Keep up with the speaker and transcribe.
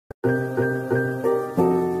Hey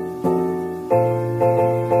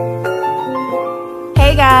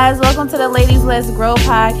guys, welcome to the Ladies Let's Grow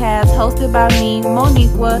podcast hosted by me,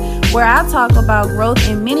 Moniqua, where I talk about growth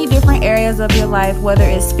in many different areas of your life, whether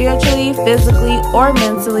it's spiritually, physically, or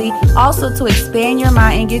mentally, also to expand your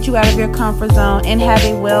mind and get you out of your comfort zone and have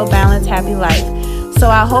a well-balanced, happy life.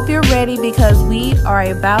 So I hope you're ready because we are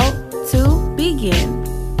about to begin.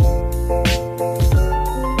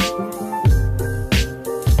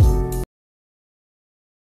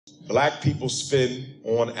 Black people spend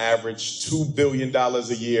on average $2 billion a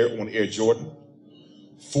year on Air Jordan,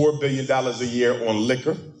 $4 billion a year on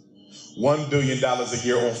liquor, $1 billion a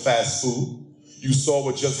year on fast food. You saw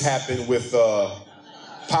what just happened with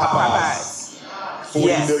Popeyes.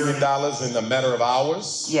 $40 million in a matter of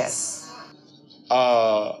hours. Yes.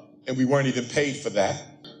 And we weren't even paid for that.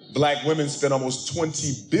 Black women spend almost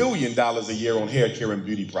 $20 billion a year on hair care and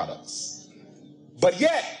beauty products. But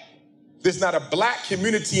yet, there's not a black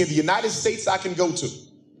community in the United States I can go to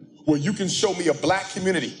where you can show me a black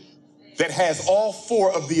community that has all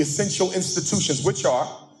four of the essential institutions, which are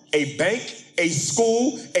a bank, a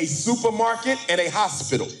school, a supermarket, and a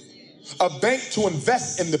hospital. A bank to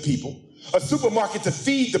invest in the people, a supermarket to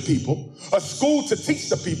feed the people, a school to teach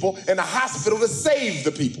the people, and a hospital to save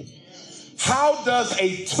the people. How does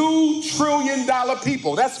a $2 trillion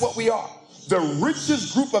people, that's what we are, the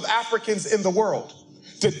richest group of Africans in the world,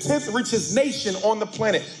 the 10th richest nation on the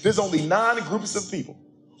planet, there's only 9 groups of people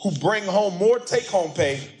who bring home more take-home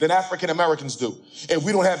pay than African Americans do. And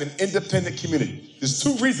we don't have an independent community. There's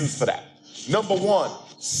 2 reasons for that. Number 1,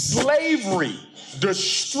 slavery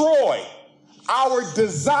destroyed our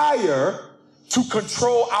desire to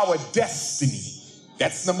control our destiny.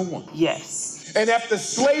 That's number 1. Yes. And after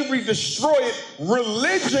slavery destroyed it,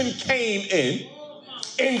 religion came in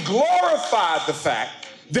and glorified the fact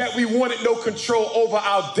that we wanted no control over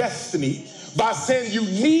our destiny by saying you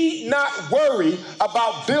need not worry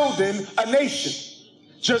about building a nation.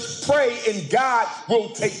 Just pray and God will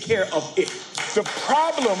take care of it. The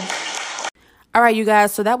problem... All right, you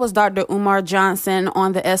guys. So that was Dr. Umar Johnson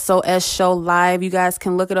on the SOS Show Live. You guys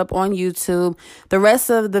can look it up on YouTube. The rest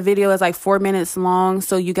of the video is like 4 minutes long.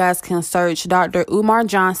 So you guys can search Dr. Umar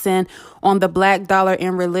Johnson on the Black Dollar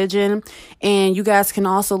and Religion. And you guys can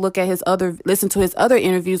also listen to his other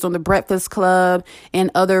interviews on the Breakfast Club and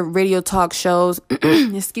other radio talk shows.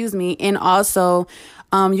 Excuse me. And also,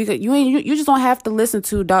 you just don't have to listen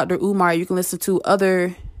to Dr. Umar. You can listen to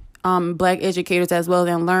other Black educators as well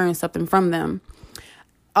and learn something from them.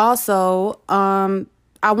 Also,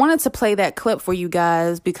 I wanted to play that clip for you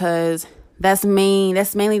guys because that's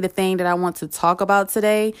mainly the thing that I want to talk about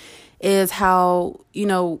today is how,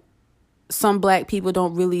 some Black people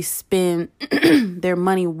don't really spend their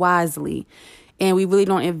money wisely, and we really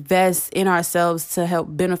don't invest in ourselves to help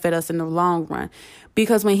benefit us in the long run.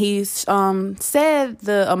 Because when he said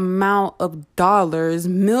the amount of dollars,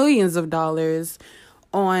 millions of dollars,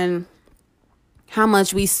 on how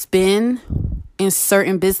much we spend in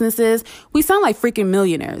certain businesses, we sound like freaking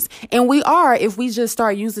millionaires. And we are if we just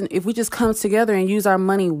come together and use our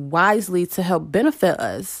money wisely to help benefit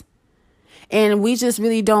us. And we just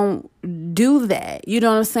really don't do that. You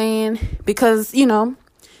know what I'm saying? Because,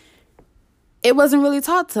 it wasn't really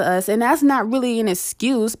taught to us. And that's not really an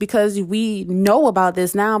excuse because we know about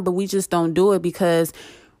this now, but we just don't do it because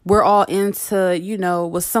we're all into,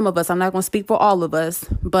 with some of us, I'm not going to speak for all of us,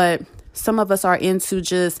 but some of us are into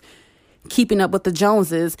just keeping up with the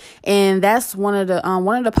Joneses. And that's one of the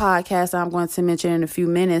podcasts I'm going to mention in a few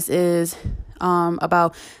minutes is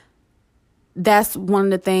about, that's one of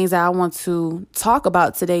the things that I want to talk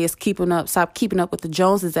about today is stop keeping up with the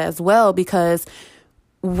Joneses as well, because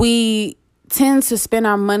we tend to spend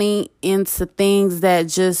our money into things that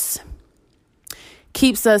just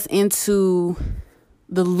keeps us into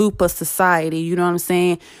the loop of society. You know what I'm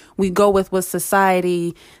saying? We go with what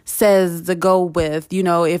society says to go with.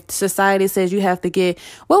 If society says you have to get,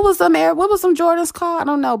 what was some Jordans called? I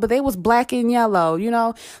don't know, but they was black and yellow,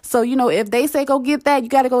 So, if they say go get that, you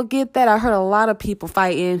got to go get that. I heard a lot of people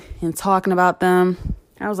fighting and talking about them.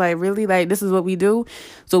 I was like, really? Like, this is what we do?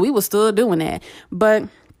 So we were still doing that. But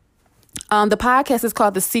the podcast is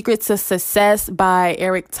called The Secret to Success by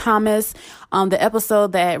Eric Thomas. The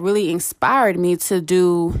episode that really inspired me to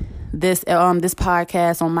do this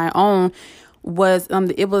podcast on my own was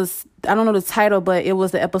it was, I don't know the title, but it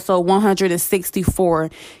was the episode 164.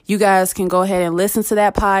 You guys can go ahead and listen to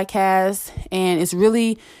that podcast, and it's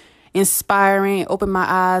really inspiring. It opened my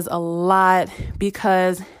eyes a lot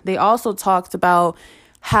because they also talked about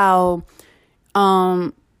how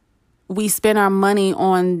we spend our money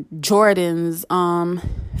on Jordans,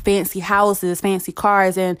 fancy houses, fancy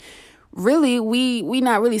cars, and really we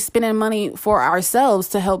not really spending money for ourselves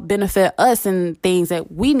to help benefit us and things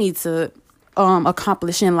that we need to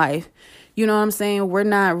accomplish in life. You know what I'm saying? We're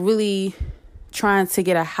not really trying to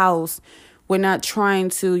get a house. We're not trying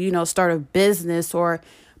to, start a business or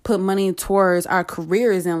put money towards our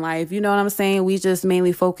careers in life. You know what I'm saying? We just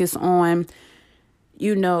mainly focus on,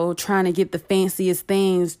 trying to get the fanciest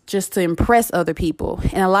things just to impress other people.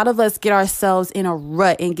 And a lot of us get ourselves in a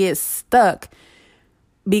rut and get stuck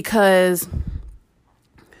because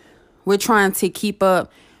we're trying to keep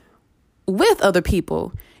up with other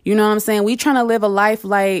people. You know what I'm saying? We trying to live a life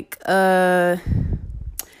like Tyler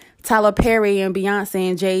Perry and Beyonce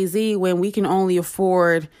and Jay-Z when we can only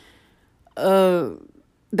afford the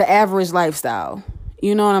average lifestyle.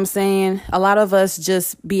 You know what I'm saying? A lot of us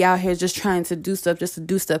just be out here just trying to do stuff just to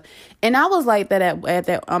do stuff. And I was like that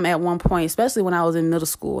at one point, especially when I was in middle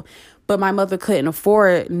school. But my mother couldn't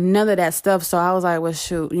afford none of that stuff. So I was like, well,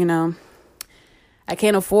 shoot, I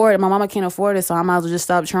can't afford it. My mama can't afford it. So I might as well just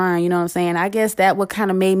stop trying. You know what I'm saying? I guess that what kind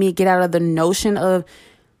of made me get out of the notion of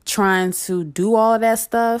trying to do all of that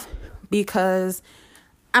stuff. Because,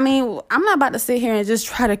 I'm not about to sit here and just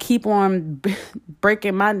try to keep on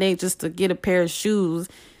breaking my neck just to get a pair of shoes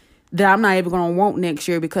that I'm not even going to want next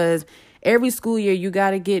year, because every school year you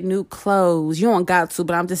got to get new clothes. You don't got to,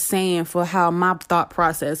 but I'm just saying for how my thought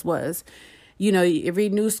process was. Every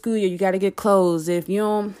new school year you got to get clothes. If you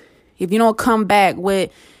don't come back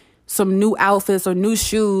with some new outfits or new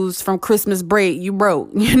shoes from Christmas break, you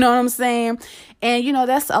broke. You know what I'm saying? And,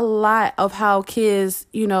 that's a lot of how kids,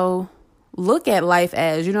 look at life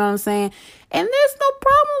as, you know what I'm saying? And there's no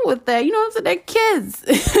problem with that. You know what I'm saying? They're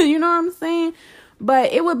kids. You know what I'm saying?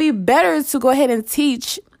 But it would be better to go ahead and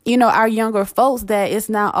teach, our younger folks that it's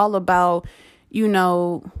not all about,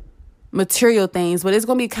 material things. But it's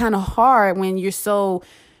going to be kind of hard when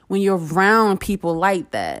you're around people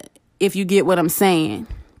like that, if you get what I'm saying.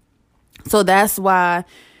 So that's why,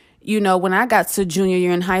 when I got to junior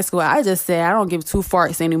year in high school, I just said, I don't give two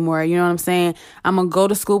farts anymore. You know what I'm saying? I'm going to go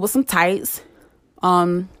to school with some tights,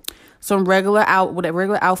 some regular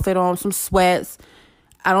outfit on, some sweats.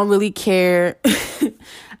 I don't really care.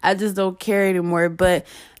 I just don't care anymore. But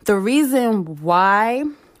the reason why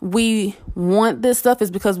we want this stuff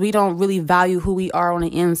is because we don't really value who we are on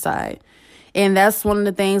the inside. And that's one of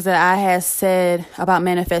the things that I had said about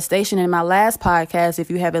manifestation in my last podcast. If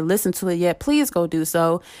you haven't listened to it yet, please go do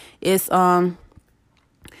so. It's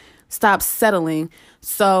stop settling.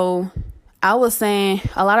 So I was saying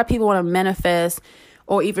a lot of people want to manifest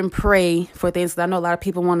or even pray for things. I know a lot of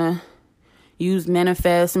people want to use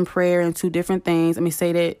manifest and prayer in two different things. Let me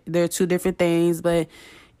say that they're two different things, but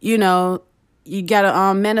you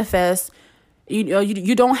gotta manifest.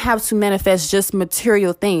 You don't have to manifest just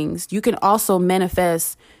material things. You can also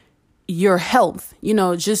manifest your health,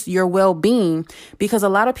 just your well-being, because a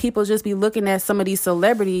lot of people just be looking at some of these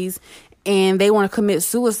celebrities and they want to commit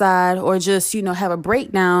suicide or just, have a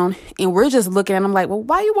breakdown. And we're just looking at them like, well,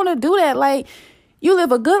 why you want to do that? Like, you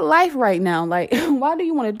live a good life right now. Like, why do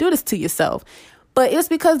you want to do this to yourself? But it's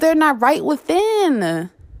because they're not right within.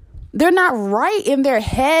 They're not right in their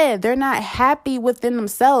head. They're not happy within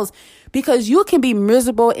themselves, because you can be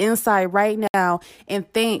miserable inside right now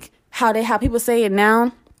and think how people say it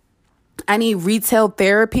now. I need retail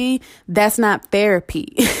therapy. That's not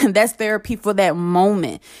therapy. That's therapy for that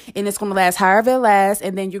moment. And it's going to last however it lasts.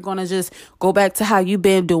 And then you're going to just go back to how you've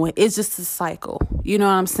been doing. It's just a cycle. You know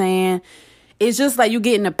what I'm saying? It's just like you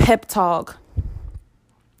getting a pep talk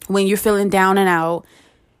when you're feeling down and out.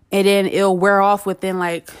 And then it'll wear off within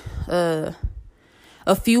like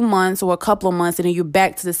a few months or a couple of months, and then you're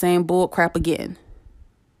back to the same bull crap again.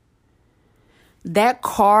 That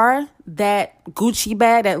car, that Gucci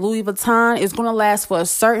bag, that Louis Vuitton is going to last for a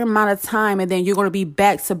certain amount of time, and then you're going to be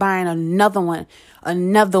back to buying another one.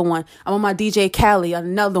 I'm on my DJ Khaled,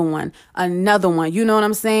 another one. You know what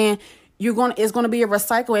I'm saying? It's going to be a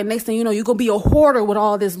recycle, and next thing you know, you're going to be a hoarder with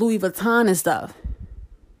all this Louis Vuitton and stuff.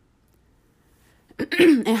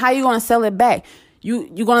 And how you going to sell it back? You're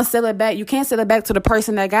going to sell it back. You can't sell it back to the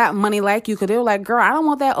person that got money like you, because they're like, girl, I don't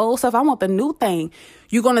want that old stuff. I want the new thing.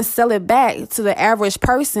 You're going to sell it back to the average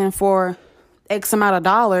person for X amount of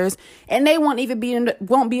dollars, and they won't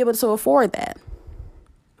be able to afford that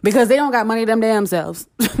because they don't got money them damn selves.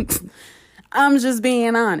 I'm just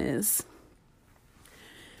being honest.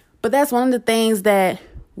 But that's one of the things that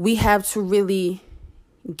we have to really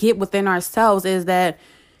get within ourselves, is that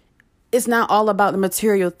it's not all about the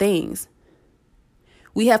material things.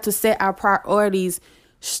 We have to set our priorities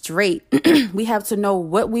straight. We have to know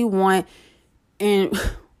what we want and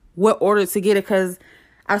what order to get it. Because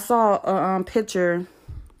I saw a picture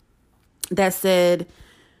that said,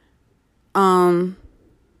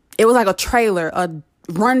 it was like a trailer, a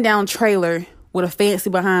rundown trailer with a fancy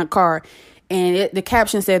behind car. And the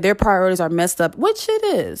caption said their priorities are messed up, which it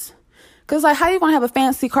is. Because like, how you going to have a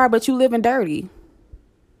fancy car, but you living dirty?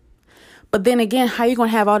 But then again, how you going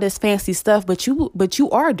to have all this fancy stuff, but you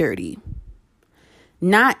are dirty?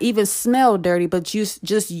 Not even smell dirty, but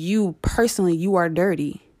you personally, you are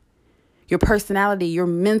dirty. Your personality, your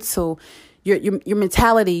mental, your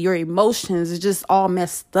mentality, your emotions is just all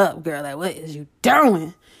messed up, girl. Like, what is you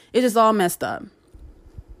doing? It's just all messed up.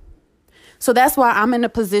 So that's why I'm in a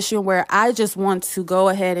position where I just want to go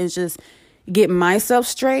ahead and just get myself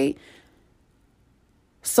straight.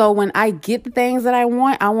 So when I get the things that I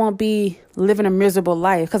won't be living a miserable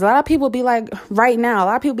life. Because a lot of people be like, right now, a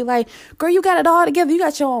lot of people be like, girl, you got it all together. You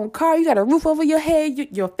got your own car. You got a roof over your head.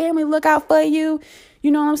 Your family look out for you.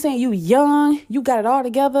 You know what I'm saying? You young. You got it all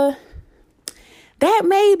together. That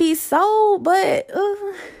may be so, but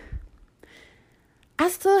I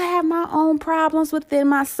still have my own problems within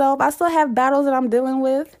myself. I still have battles that I'm dealing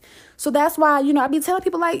with. So that's why, I be telling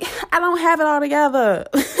people like, I don't have it all together.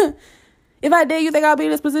 If I did, you think I'll be in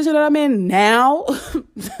this position that I'm in now?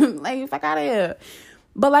 Like, fuck out of here.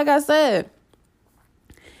 But like I said,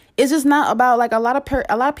 it's just not about like a lot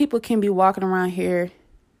of people can be walking around here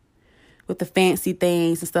with the fancy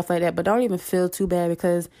things and stuff like that, but don't even feel too bad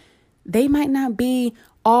because they might not be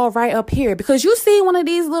all right up here. Because you see one of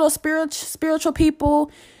these little spiritual people,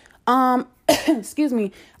 excuse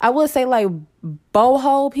me, I would say like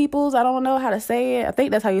boho peoples. I don't know how to say it. I think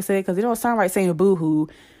that's how you say it because it don't sound right saying boohoo.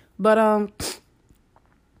 But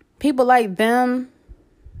people like them,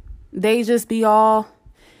 they just be all,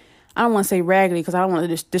 I don't want to say raggedy because I don't want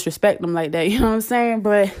to disrespect them like that. You know what I'm saying?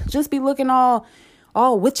 But just be looking all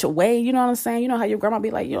which way. You know what I'm saying? You know how your grandma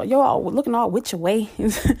be like, you're all looking all which way.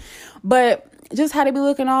 But just how they be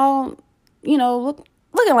looking all,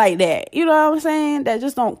 looking like that. You know what I'm saying? That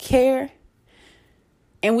just don't care.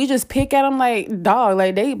 And we just pick at them like, dog,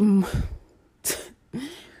 like they...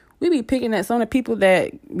 We be picking at some of the people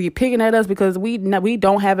that be picking at us because we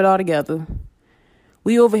don't have it all together.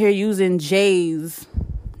 We over here using Jay's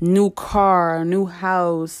new car, new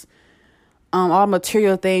house, all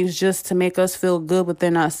material things just to make us feel good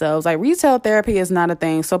within ourselves. Like retail therapy is not a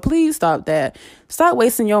thing. So please stop that. Stop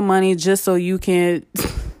wasting your money just so you can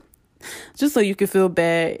feel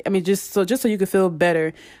bad. I mean, just so you can feel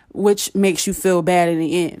better, which makes you feel bad in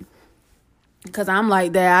the end. Cause I'm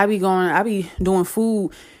like that. I be doing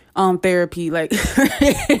food therapy. Like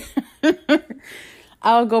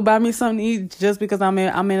I'll go buy me something to eat just because I'm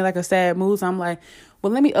in like a sad mood. So I'm like,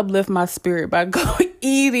 well, let me uplift my spirit by going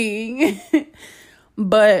eating.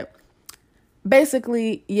 But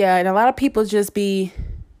basically, yeah, and a lot of people just be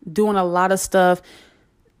doing a lot of stuff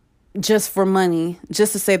just for money,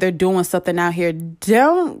 just to say they're doing something out here.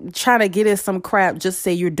 Don't try to get in some crap. Just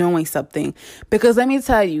say you're doing something. Because let me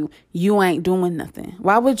tell you, you ain't doing nothing.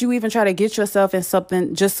 Why would you even try to get yourself in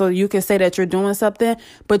something just so you can say that you're doing something,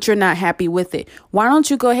 but you're not happy with it? Why don't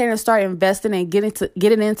you go ahead and start investing and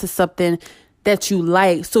getting into something that you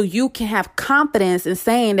like so you can have confidence in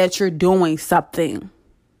saying that you're doing something?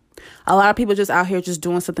 A lot of people just out here just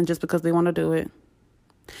doing something just because they want to do it.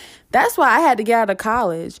 That's why I had to get out of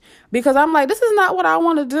college, because I'm like, this is not what I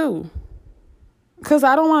want to do, because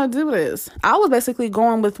I don't want to do this. I was basically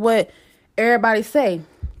going with what everybody say.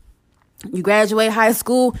 You graduate high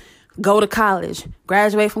school, go to college.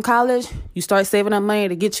 Graduate from college, you start saving up money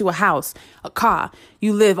to get you a house, a car.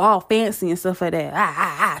 You live all fancy and stuff like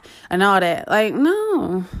that, and all that. Like,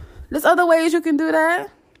 no, there's other ways you can do that.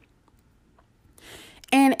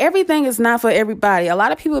 And everything is not for everybody. A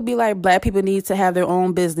lot of people be like, black people need to have their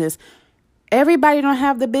own business. Everybody don't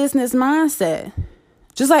have the business mindset.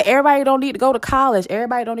 Just like everybody don't need to go to college.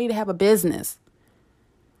 Everybody don't need to have a business.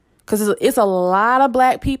 Because it's a lot of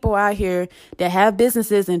black people out here that have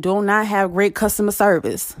businesses and do not have great customer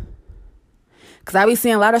service. Because I be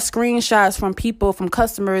seeing a lot of screenshots from people, from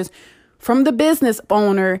customers, from the business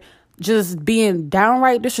owner, just being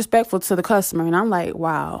downright disrespectful to the customer. And I'm like,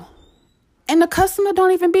 wow. And the customer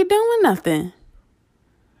don't even be doing nothing.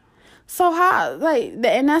 So how, like,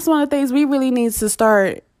 and that's one of the things we really need to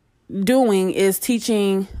start doing, is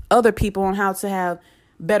teaching other people on how to have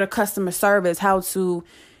better customer service, how to,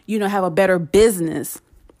 have a better business.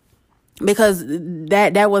 Because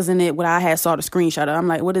that wasn't it what I had saw the screenshot of. I'm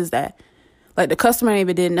like, what is that? Like, the customer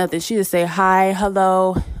even did nothing. She just say hi,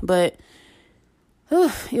 hello, but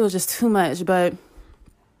it was just too much. But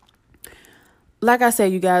like I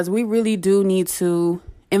said, you guys, we really do need to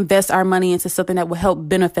invest our money into something that will help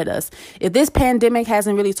benefit us. If this pandemic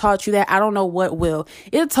hasn't really taught you that, I don't know what will.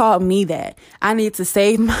 It taught me that I need to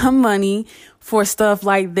save my money for stuff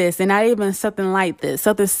like this, and not even something like this,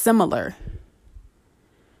 something similar.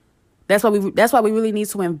 That's why we really need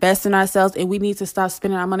to invest in ourselves, and we need to stop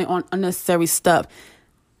spending our money on unnecessary stuff.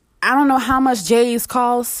 I don't know how much J's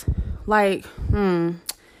cost, like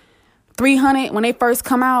 $300 when they first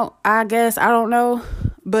come out, I guess. I don't know.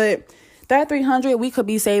 But that $300 we could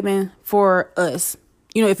be saving for us.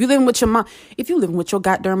 You know, if you living with your mom, if you living with your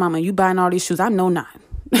goddamn mama, you buying all these shoes, I know not.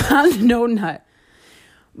 I know not.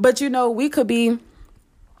 But, you know, we could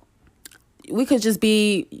just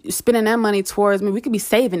be spending that money towards, we could be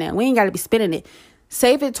saving that. We ain't got to be spending it.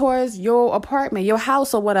 Save it towards your apartment, your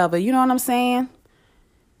house or whatever. You know what I'm saying?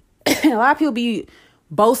 A lot of people be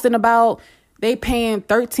boasting about they paying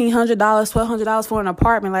 $1,300, $1,200 for an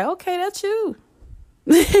apartment. Like, okay, that's you.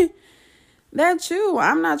 That's you.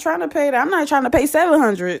 I'm not trying to pay that. I'm not trying to pay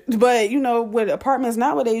 $700. But, you know, with apartments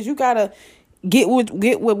nowadays, you got to get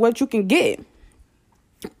with what you can get.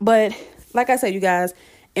 But like I said, you guys,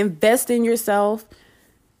 invest in yourself.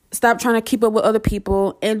 Stop trying to keep up with other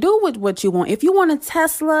people and do what you want. If you want a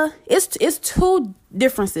Tesla, it's two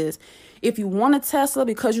differences. If you want a Tesla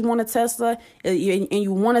because you want a Tesla and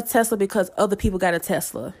you want a Tesla because other people got a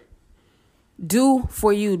Tesla, do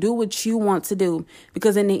for you. Do what you want to do,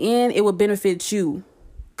 because in the end, it will benefit you.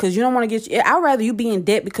 Because you don't want to I'd rather you be in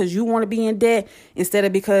debt because you want to be in debt instead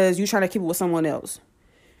of because you're trying to keep it with someone else.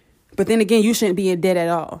 But then again, you shouldn't be in debt at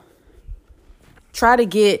all. Try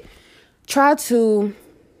to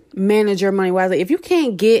manage your money wisely. If you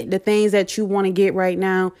can't get the things that you want to get right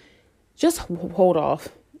now, just hold off.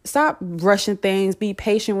 Stop rushing things. Be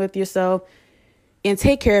patient with yourself and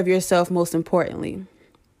take care of yourself, most importantly,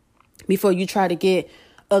 before you try to get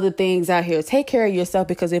other things out here. Take care of yourself,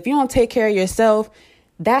 because if you don't take care of yourself,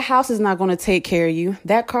 that house is not going to take care of you.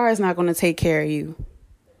 That car is not going to take care of you.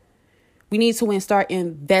 We need to start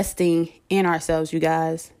investing in ourselves, you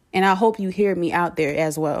guys. And I hope you hear me out there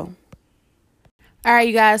as well. All right,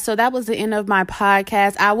 you guys. So that was the end of my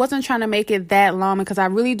podcast. I wasn't trying to make it that long because I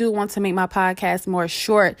really do want to make my podcast more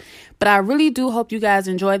short. But I really do hope you guys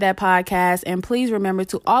enjoyed that podcast. And please remember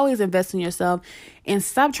to always invest in yourself and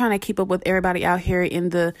stop trying to keep up with everybody out here in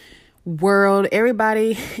the world.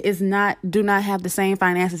 Everybody do not have the same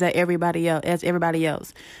finances as everybody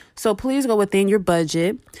else. So please go within your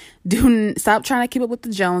budget. Stop trying to keep up with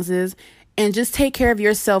the Joneses. And just take care of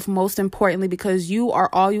yourself, most importantly, because you are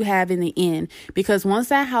all you have in the end. Because once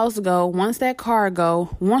that house go, once that car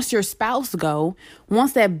go, once your spouse go,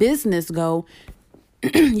 once that business go,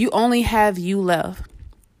 you only have you left.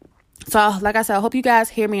 So like I said, I hope you guys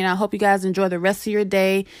hear me, and I hope you guys enjoy the rest of your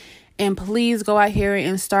day. And please go out here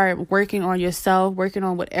and start working on yourself, working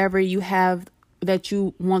on whatever you have that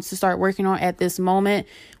you want to start working on at this moment,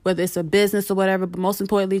 whether it's a business or whatever. But most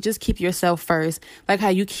importantly, just keep yourself first. Like how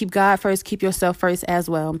you keep God first, keep yourself first as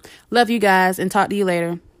well. Love you guys, and talk to you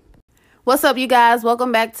later. What's up, you guys?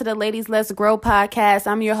 Welcome back to the Ladies Let's Grow podcast.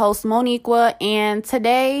 I'm your host, Moniqua, and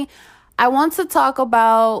today I want to talk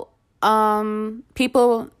about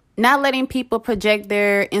people not letting people project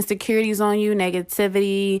their insecurities on you,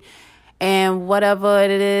 negativity, and whatever it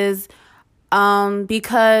is,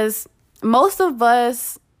 because most of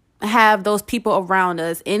us have those people around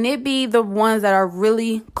us, and it be the ones that are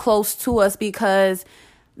really close to us because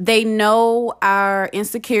they know our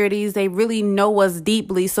insecurities. They really know us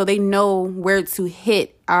deeply, so they know where to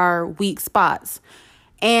hit our weak spots.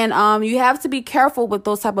 And you have to be careful with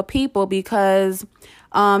those type of people because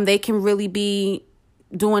they can really be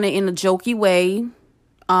doing it in a jokey way.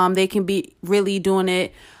 They can be really doing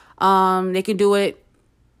it. They can do it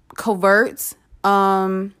covert,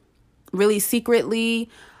 really secretly,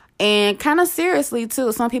 and kind of seriously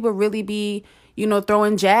too. Some people really be,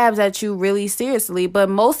 throwing jabs at you really seriously, but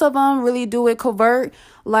most of them really do it covert,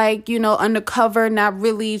 like, undercover, not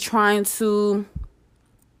really trying to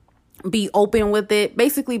be open with it,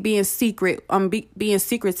 basically being secret, being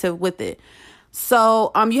secretive with it.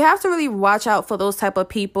 So, you have to really watch out for those type of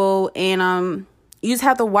people, and, you just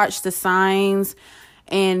have to watch the signs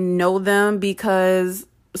and know them, because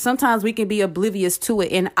sometimes we can be oblivious to it.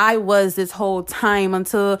 And I was this whole time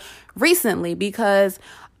until recently, because,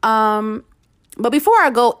 but before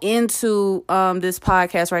I go into, this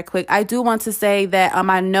podcast right quick, I do want to say that,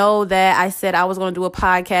 I know that I said I was going to do a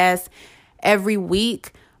podcast every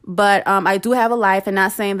week, but, I do have a life, and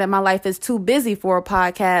not saying that my life is too busy for a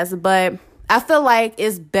podcast, but I feel like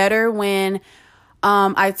it's better when,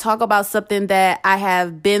 I talk about something that I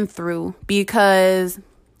have been through, because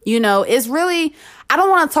It's really, I don't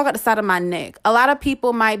want to talk at the side of my neck. A lot of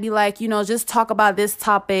people might be like, just talk about this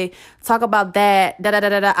topic, talk about that,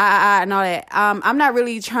 and all that. I'm not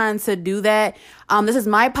really trying to do that. This is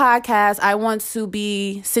my podcast. I want to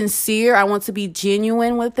be sincere. I want to be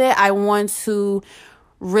genuine with it. I want to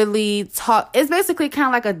really talk. It's basically kind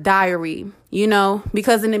of like a diary,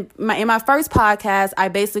 because in my first podcast, I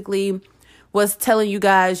basically was telling you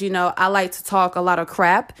guys, I like to talk a lot of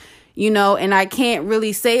crap. And I can't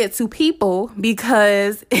really say it to people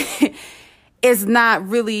because it's not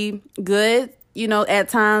really good, at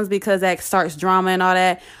times, because that starts drama and all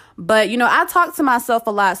that. But, I talk to myself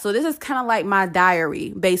a lot. So this is kind of like my diary,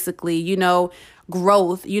 basically,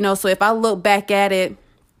 growth, so if I look back at it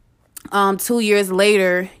 2 years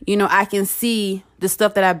later, I can see the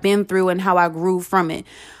stuff that I've been through and how I grew from it.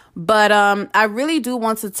 But I really do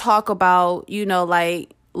want to talk about,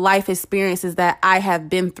 like life experiences that I have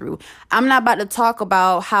been through. I'm not about to talk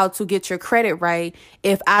about how to get your credit right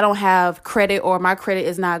if I don't have credit or my credit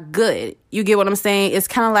is not good. You get what I'm saying? It's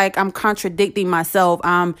kind of like I'm contradicting myself.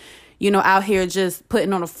 I'm, out here just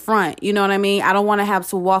putting on the front. You know what I mean? I don't want to have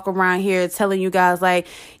to walk around here telling you guys like,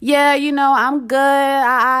 yeah, I'm good.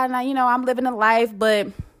 I'm living a life. But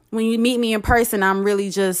when you meet me in person, I'm really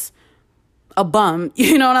just a bum.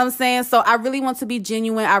 You know what I'm saying? So I really want to be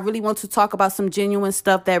genuine. I really want to talk about some genuine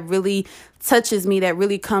stuff that really touches me, that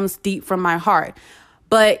really comes deep from my heart.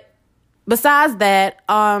 But besides that,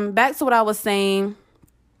 back to what I was saying,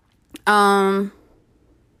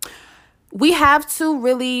 we have to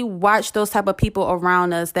really watch those type of people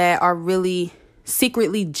around us that are really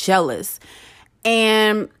secretly jealous.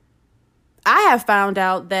 And I have found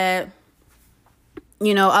out that,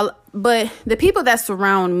 but the people that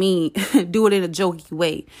surround me do it in a jokey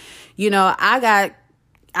way.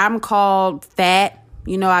 I'm called fat.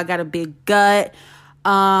 I got a big gut.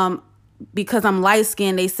 Because I'm light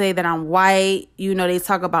skinned, they say that I'm white. They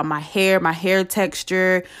talk about my hair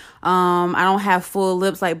texture. I don't have full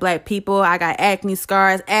lips like black people. I got acne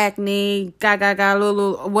scars,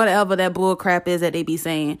 little whatever that bull crap is that they be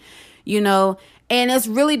saying, and it's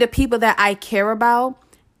really the people that I care about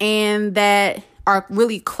and that are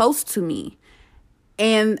really close to me.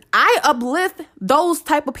 And I uplift those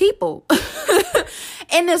type of people.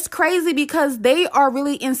 And it's crazy because they are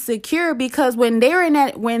really insecure, because when they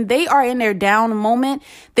are in their down moment,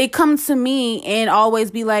 they come to me and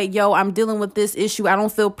always be like, yo, I'm dealing with this issue. I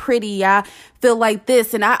don't feel pretty. I feel like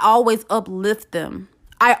this. And I always uplift them.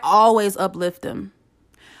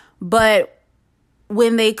 But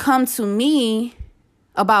when they come to me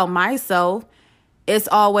about myself, it's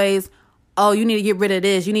always, oh, you need to get rid of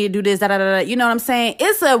this. You need to do this. Da, da, da, da. You know what I'm saying?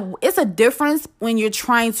 It's a difference when you're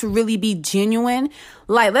trying to really be genuine.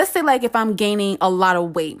 Like, let's say like if I'm gaining a lot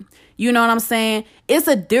of weight, you know what I'm saying? It's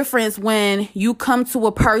a difference when you come to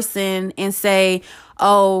a person and say,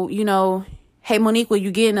 oh, hey, Moniqua,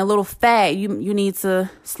 you're getting a little fat. You need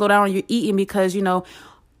to slow down on your eating because,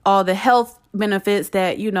 all the health benefits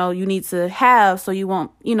that, you need to have so you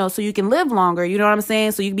won't, so you can live longer. You know what I'm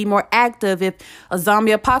saying? So you can be more active. If a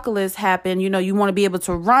zombie apocalypse happened, you want to be able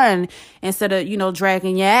to run instead of,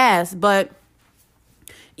 dragging your ass. But,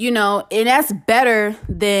 and that's better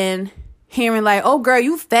than hearing like, oh, girl,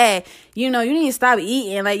 you fat. You need to stop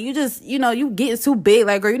eating. Like, you just, you getting too big.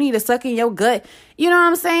 Like, girl, you need to suck in your gut. You know what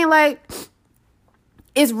I'm saying? Like,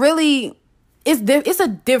 it's really, it's a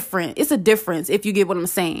difference if you get what I'm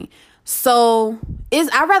saying. So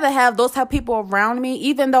I'd rather have those type of people around me,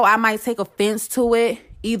 even though I might take offense to it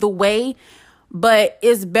either way. But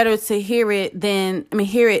it's better to hear it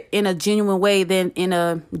in a genuine way than in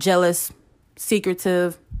a jealous,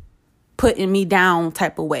 secretive, putting me down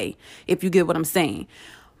type of way, if you get what I'm saying.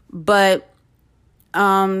 But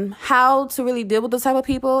how to really deal with those type of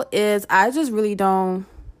people is I just really don't.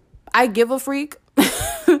 I give a freak.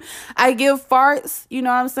 I give farts. You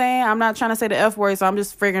know what I'm saying? I'm not trying to say the F word, so I'm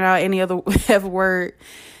just figuring out any other F word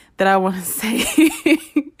that I want to say.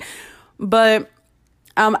 But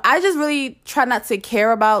I just really try not to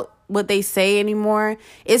care about what they say anymore.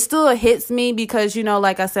 It still hits me because,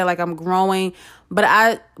 like I said, like I'm growing. But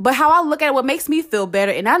how I look at it, what makes me feel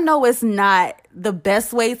better, and I know it's not the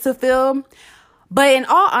best way to feel, but in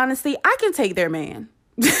all honesty, I can take their man.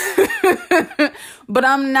 But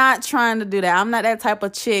I'm not trying to do that. I'm not that type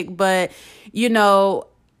of chick, but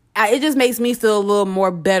it just makes me feel a little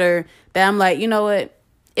more better that I'm like, you know what?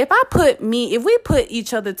 If we put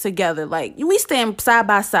each other together, like we stand side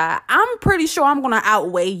by side, I'm pretty sure I'm going to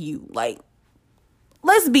outweigh you. Like,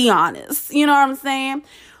 let's be honest. You know what I'm saying?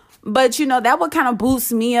 But, that would kind of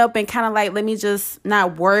boost me up and kind of like, let me just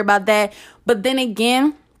not worry about that. But then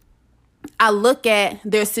again, I look at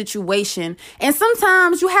their situation, and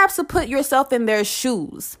sometimes you have to put yourself in their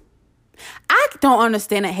shoes. I don't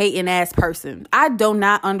understand a hating ass person. I do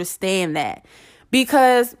not understand that,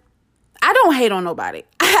 because I don't hate on nobody.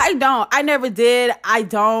 I don't. I never did. I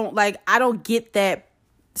don't get that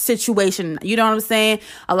situation. You know what I'm saying?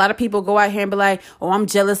 A lot of people go out here and be like, oh, I'm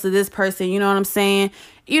jealous of this person. You know what I'm saying?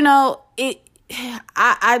 You know,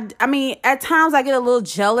 I mean, at times I get a little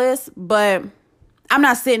jealous, but I'm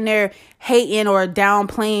not sitting there hating or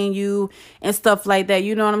downplaying you and stuff like that.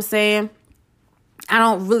 You know what I'm saying? I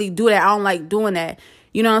don't really do that. I don't like doing that.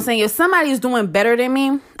 You know what I'm saying? If somebody is doing better than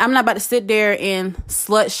me, I'm not about to sit there and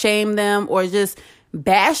slut shame them or just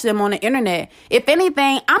bash them on the internet. If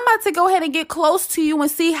anything, I'm about to go ahead and get close to you and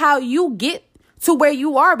see how you get to where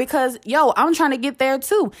you are, because, yo, I'm trying to get there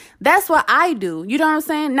too. That's what I do. You know what I'm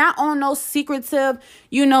saying? Not on no secretive,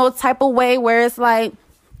 type of way where it's like,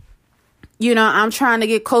 I'm trying to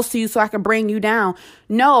get close to you so I can bring you down.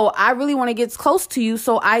 No, I really want to get close to you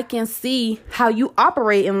so I can see how you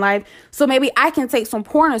operate in life. So maybe I can take some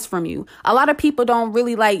pointers from you. A lot of people don't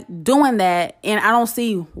really like doing that, and I don't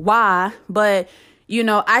see why. But,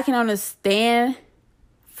 I can understand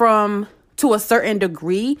to a certain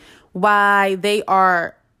degree why they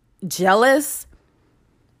are jealous,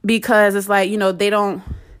 because it's like,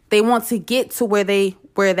 they want to get to where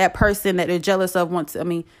that person that they're jealous of wants. I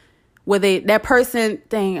mean, that person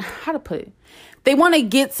thing, how to put it? They want to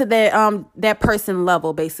get to that person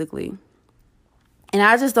level, basically. And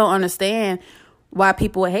I just don't understand why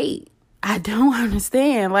people hate. I don't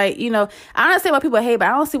understand. Like, I understand why people hate, but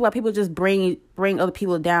I don't see why people just bring other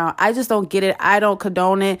people down. I just don't get it. I don't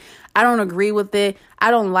condone it. I don't agree with it.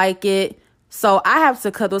 I don't like it. So I have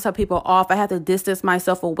to cut those type of people off. I have to distance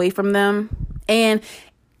myself away from them. And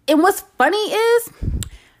what's funny is,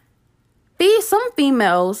 some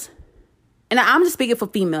females, and I'm just speaking for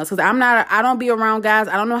females, because I don't be around guys.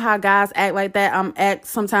 I don't know how guys act like that. Act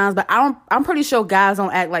sometimes, but I'm pretty sure guys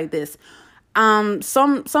don't act like this. Some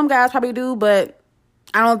guys probably do, but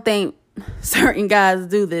I don't think certain guys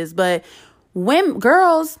do this. But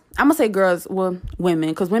girls, I'm gonna say girls, well, women,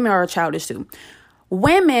 because women are childish too.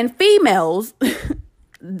 Females,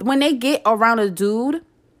 when they get around a dude,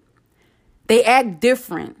 they act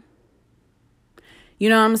different. You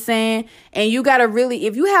know what I'm saying? And you gotta really,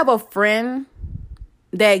 if you have a friend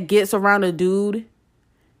that gets around a dude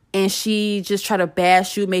and she just try to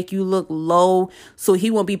bash you, make you look low so he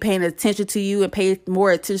won't be paying attention to you and pay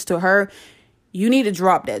more attention to her, you need to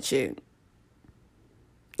drop that shit.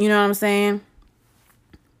 You know what I'm saying?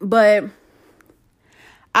 But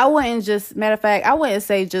I wouldn't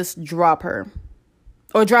say just drop her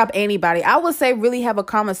or drop anybody. I would say really have a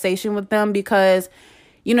conversation with them, because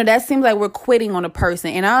that seems like we're quitting on a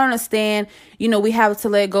person. And I understand, we have to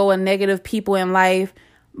let go of negative people in life.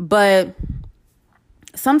 But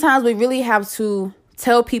sometimes we really have to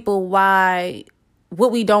tell people what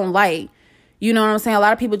we don't like. You know what I'm saying? A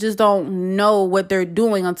lot of people just don't know what they're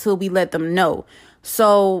doing until we let them know.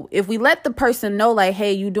 So if we let the person know, like,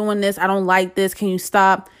 hey, you doing this, I don't like this, can you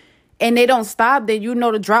stop? And they don't stop, then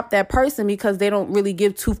to drop that person, because they don't really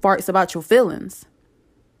give two farts about your feelings.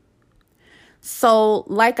 So,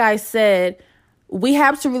 like I said, we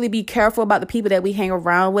have to really be careful about the people that we hang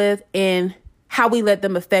around with and how we let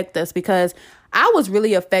them affect us, because I was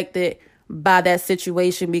really affected by that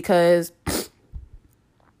situation, because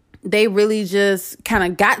they really just kind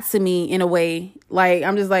of got to me in a way. Like,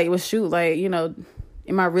 I'm just like, well, shoot, like,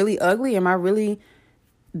 am I really ugly? Am I really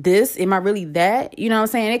this? Am I really that? You know what I'm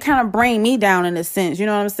saying? It kind of bring me down in a sense, you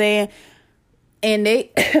know what I'm saying? And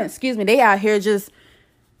they, they out here just,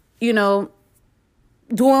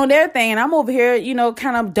 doing their thing, and I'm over here,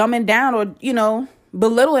 kind of dumbing down or,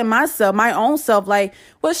 belittling myself, my own self. Like,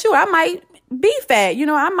 well, sure, I might be fat,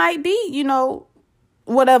 I might be,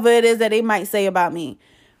 whatever it is that they might say about me.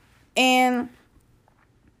 And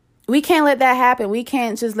we can't let that happen. We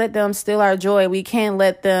can't just let them steal our joy. We can't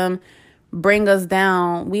let them bring us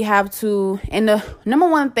down. We have to, and the number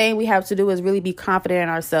one thing we have to do is really be confident in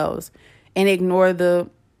ourselves and ignore the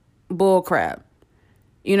bull crap.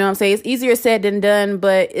 You know what I'm saying? It's easier said than done,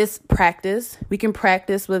 but it's practice. We can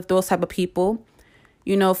practice with those type of people.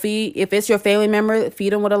 If it's your family member,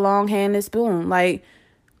 feed them with a long-handed spoon. Like,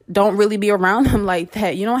 don't really be around them like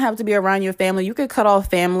that. You don't have to be around your family. You could cut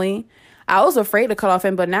off family. I was afraid to cut off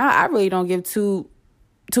family, but now I really don't give two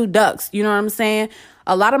ducks. You know what I'm saying?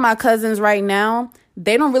 A lot of my cousins right now,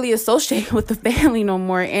 they don't really associate with the family no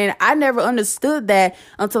more. And I never understood that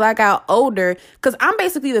until I got older, because I'm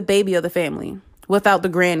basically the baby of the family. Without the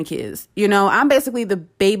grandkids, I'm basically the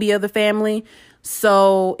baby of the family.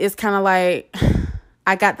 So it's kind of like,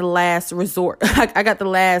 I got the last resort. I got the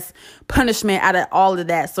last punishment out of all of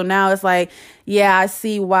that. So now it's like, yeah, I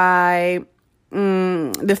see why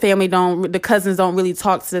the cousins don't really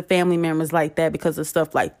talk to the family members like that because of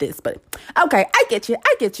stuff like this. But okay, I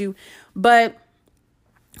get you. But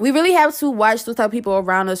we really have to watch those type of people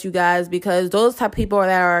around us, you guys, because those type of people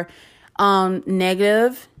that are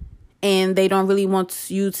negative and they don't really want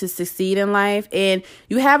you to succeed in life. And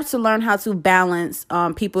you have to learn how to balance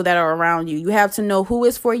people that are around you. You have to know who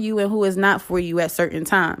is for you and who is not for you at certain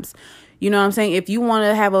times. You know what I'm saying? If you want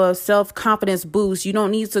to have a self-confidence boost, you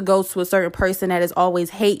don't need to go to a certain person that is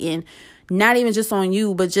always hating, not even just on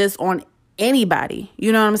you, but just on anybody.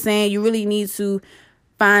 You know what I'm saying? You really need to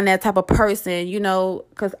find that type of person, you know,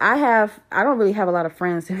 because I don't really have a lot of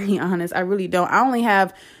friends, to be honest. I really don't. I only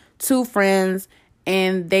have 2 friends,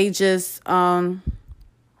 and they just, they're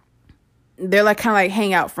like kind of like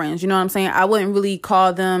hangout friends. You know what I'm saying? I wouldn't really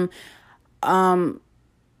call them,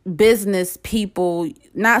 business people.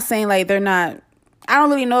 Not saying like they're not, I don't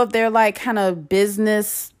really know if they're like kind of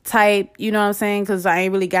business type, you know what I'm saying? Because I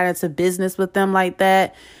ain't really got into business with them like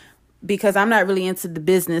that, because I'm not really into the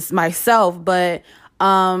business myself. But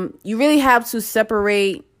you really have to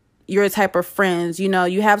separate your type of friends. You know,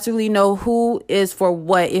 you have to really know who is for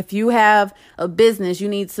what. If you have a business, you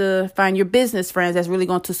need to find your business friends that's really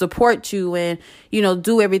going to support you and, you know,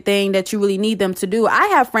 do everything that you really need them to do. I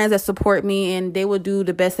have friends that support me and they will do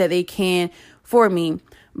the best that they can for me.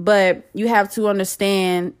 But you have to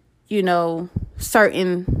understand, you know,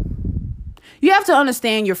 you have to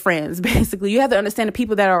understand your friends, basically. You have to understand the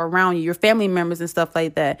people that are around you, your family members and stuff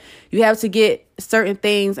like that. You have to get certain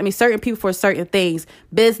people for certain things,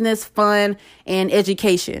 business, fun, and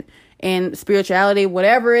education and spirituality,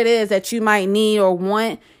 whatever it is that you might need or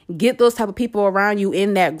want, get those type of people around you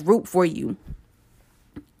in that group for you.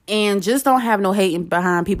 And just don't have no hating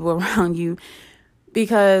behind people around you,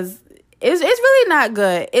 because it's really not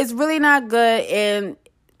good. It's really not good. And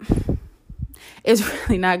it's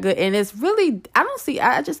really not good. And it's really,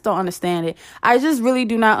 I just don't understand it. I just really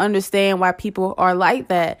do not understand why people are like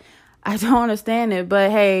that. I don't understand it. But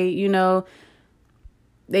hey, you know,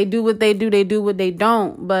 they do what they do. They do what they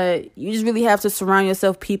don't. But you just really have to surround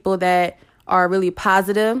yourself with people that are really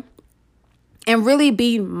positive and really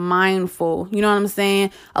be mindful. You know what I'm saying?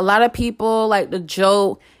 A lot of people like to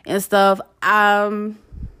joke and stuff. A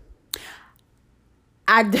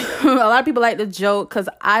lot of people like to joke, because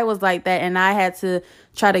I was like that, and I had to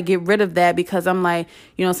try to get rid of that, because I'm like,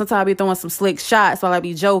 you know, sometimes I be throwing some slick shots while I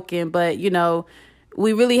be joking, but you know,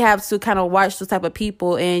 we really have to kind of watch those type of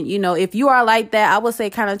people. And you know, if you are like that, I would say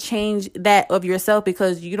kind of change that of yourself,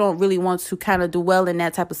 because you don't really want to kind of dwell in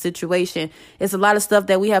that type of situation. It's a lot of stuff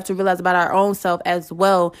that we have to realize about our own self as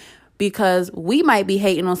well, because we might be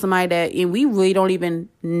hating on somebody that, and we really don't even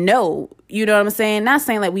know. You know what I'm saying? Not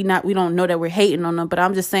saying like we don't know that we're hating on them, but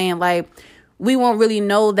I'm just saying like we won't really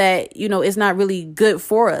know that, you know, it's not really good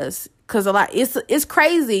for us, because it's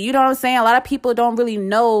crazy. You know what I'm saying? A lot of people don't really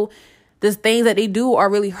know the things that they do are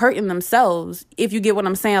really hurting themselves, if you get what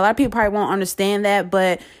I'm saying. A lot of people probably won't understand that,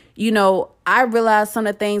 but you know, I realized some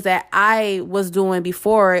of the things that I was doing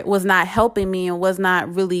before it was not helping me and was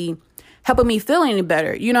not really helping me feel any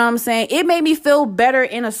better. You know what I'm saying? It made me feel better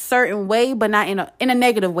in a certain way, but not in a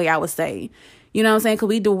negative way, I would say. You know what I'm saying? Because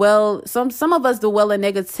we dwell, some of us dwell in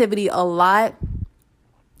negativity a lot,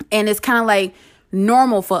 and it's kind of like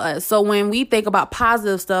normal for us. So when we think about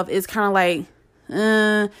positive stuff, it's kind of like,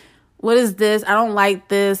 what is this? I don't like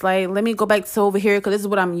this. Like, let me go back to over here, because this is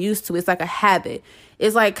what I'm used to. It's like a habit.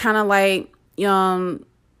 It's like kind of like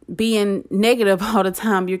being negative all the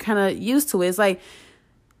time. You're kind of used to it. It's like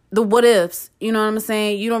the what ifs, you know what I'm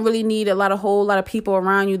saying? You don't really need a whole lot of people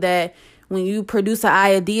around you that when you produce an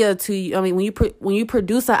idea when you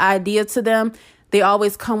produce an idea to them, they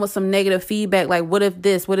always come with some negative feedback. Like, what if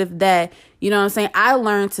this, what if that, you know what I'm saying? I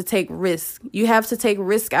learned to take risks. You have to take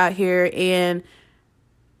risk out here, and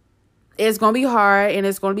it's going to be hard, and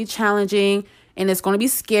it's going to be challenging, and it's going to be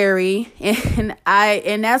scary. And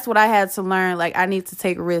that's what I had to learn. Like, I need to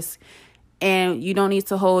take risks, and you don't need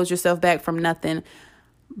to hold yourself back from nothing.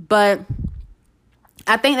 But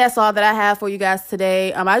I think that's all that I have for you guys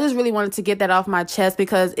today. I just really wanted to get that off my chest,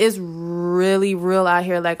 because it's really real out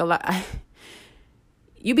here. Like, a lot,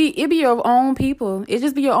 it be your own people. It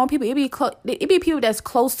just be your own people. It be people that's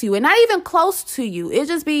close to you, and not even close to you. It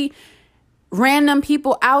just be random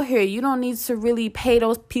people out here. You don't need to really pay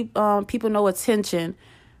those people no attention,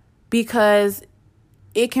 because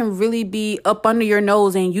it can really be up under your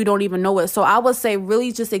nose and you don't even know it. So I would say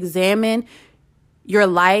really just examine your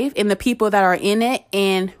life and the people that are in it,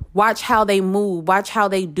 and watch how they move, watch how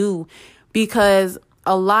they do, because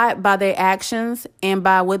a lot by their actions and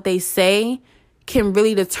by what they say can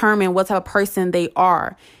really determine what type of person they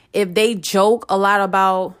are. If they joke a lot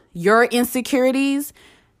about your insecurities,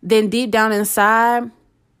 then deep down inside,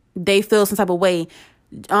 they feel some type of way.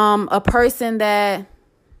 A person that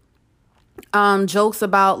jokes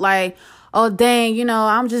about like, oh, dang, you know,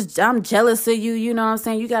 I'm jealous of you. You know what I'm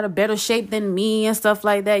saying? You got a better shape than me and stuff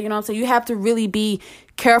like that. You know what I'm saying? You have to really be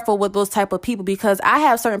careful with those type of people, because I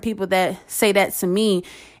have certain people that say that to me,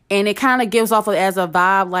 and it kind of gives off as a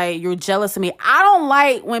vibe like you're jealous of me. I don't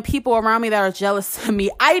like when people around me that are jealous of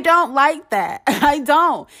me. I don't like that. I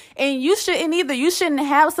don't. And you shouldn't either. You shouldn't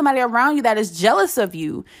have somebody around you that is jealous of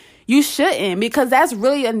you. You shouldn't, because that's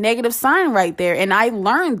really a negative sign right there. And I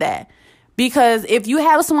learned that. Because if you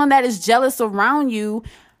have someone that is jealous around you,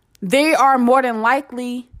 they are more than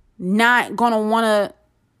likely not going to want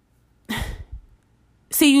to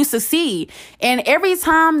see you succeed. And every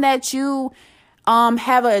time that you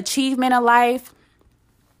have an achievement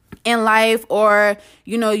in life, or,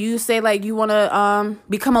 you know, you say like you want to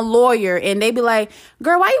become a lawyer, and they be like,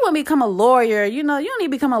 girl, why you want to become a lawyer? You know, you don't need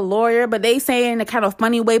to become a lawyer, but they say it in a kind of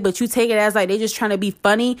funny way, but you take it as like they just trying to be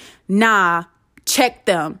funny. Nah. Check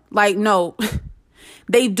them. Like, no,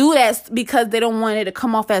 they do that because they don't want it to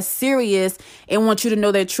come off as serious and want you to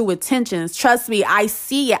know their true intentions. Trust me, I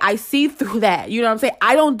see it. I see through that. You know what I'm saying?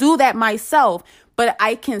 I don't do that myself, but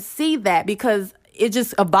I can see that because it's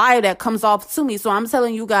just a vibe that comes off to me. So I'm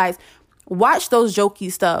telling you guys, watch those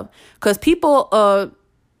jokey stuff, because people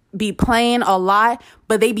be playing a lot,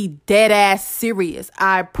 but they be dead ass serious.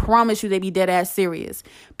 I promise you, they be dead ass serious,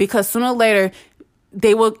 because sooner or later,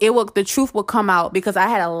 the truth will come out. Because I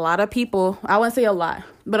had a lot of people, I wouldn't say a lot,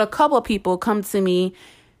 but a couple of people come to me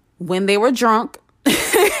when they were drunk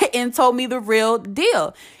and told me the real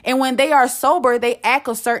deal. And when they are sober, they act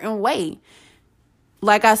a certain way.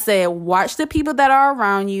 Like I said, watch the people that are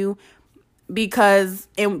around you,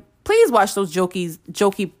 and please watch those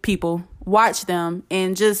jokey people. Watch them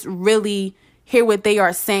and just really hear what they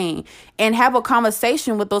are saying and have a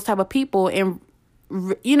conversation with those type of people. And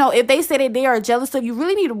you know, if they say that they are jealous of you,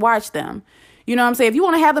 really need to watch them. You know what I'm saying? If you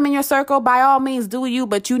want to have them in your circle, by all means do you,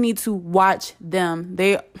 but you need to watch them.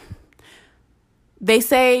 They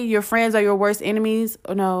say your friends are your worst enemies.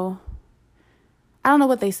 Or no, I don't know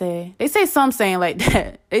what they say. They say something saying like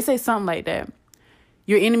that. They say something like that.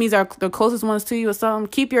 Your enemies are the closest ones to you or something.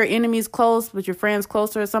 Keep your enemies close, but your friends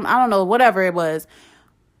closer or something. I don't know, whatever it was.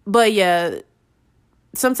 But yeah,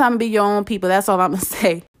 sometimes be your own people. That's all I'm going to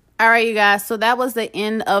say. All right, you guys. So that was the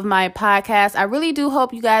end of my podcast. I really do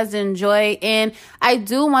hope you guys enjoy. And I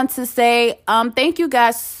do want to say thank you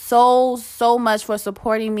guys so much for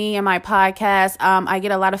supporting me and my podcast. I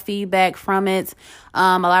get a lot of feedback from it.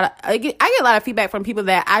 I get a lot of feedback from people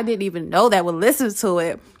that I didn't even know that would listen to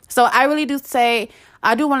it. So I really do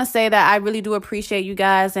want to say that I really do appreciate you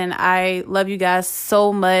guys, and I love you guys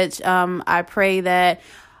so much. I pray that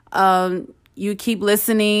you keep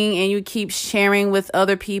listening and you keep sharing with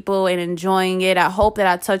other people and enjoying it. I hope that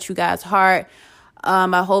I touch you guys' heart.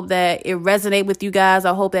 I hope that it resonates with you guys.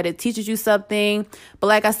 I hope that it teaches you something. But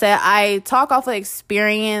like I said, I talk off of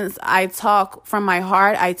experience. I talk from my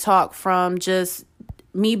heart. I talk from just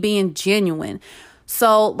me being genuine.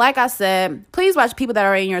 So like I said, please watch people that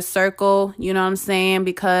are in your circle. You know what I'm saying?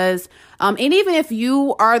 Because, and even if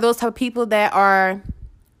you are those type of people that are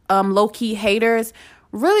low-key haters,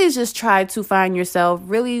 really just try to find yourself.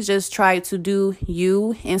 Really just try to do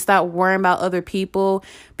you and stop worrying about other people,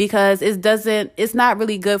 because it's not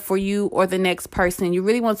really good for you or the next person. You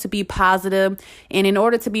really want to be positive. And in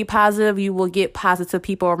order to be positive, you will get positive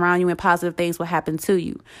people around you and positive things will happen to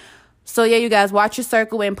you. So yeah, you guys, watch your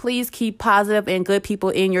circle and please keep positive and good people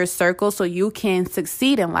in your circle so you can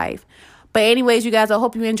succeed in life. But anyways, you guys, I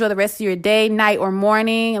hope you enjoy the rest of your day, night, or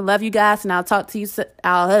morning. I love you guys, and I'll talk to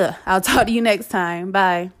you next time.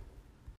 Bye.